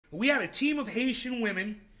We had a team of Haitian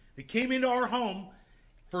women that came into our home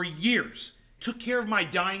for years, took care of my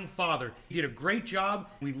dying father, did a great job.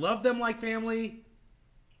 We love them like family.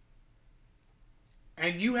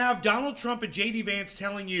 And you have Donald Trump and J.D. Vance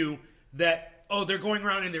telling you that, oh, they're going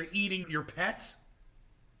around and they're eating your pets?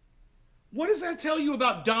 What does that tell you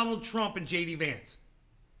about Donald Trump and J.D. Vance?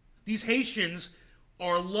 These Haitians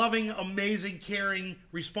are loving, amazing, caring,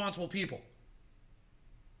 responsible people.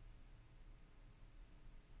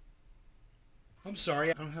 I'm sorry,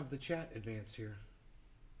 I don't have the chat advanced here.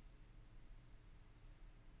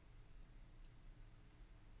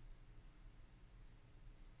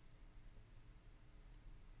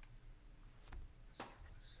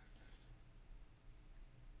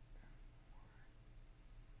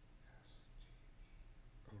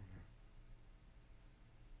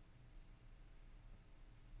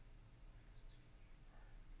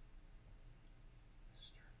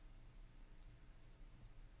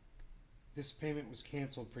 This payment was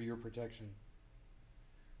canceled for your protection.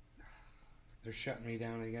 They're shutting me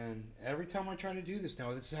down again. Every time I try to do this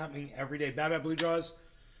now, this is happening every day. Bad Blue Jaws.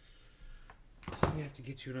 We have to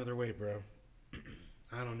get you another way, bro.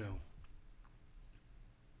 I don't know.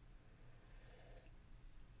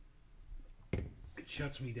 It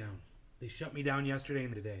shuts me down. They shut me down yesterday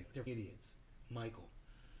and today. They're idiots. Michael.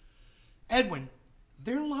 Edwin.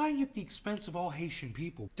 They're lying at the expense of all Haitian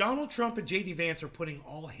people. Donald Trump and J.D. Vance are putting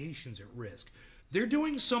all Haitians at risk. They're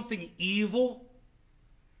doing something evil,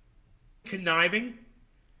 conniving,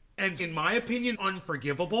 and in my opinion,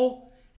 unforgivable.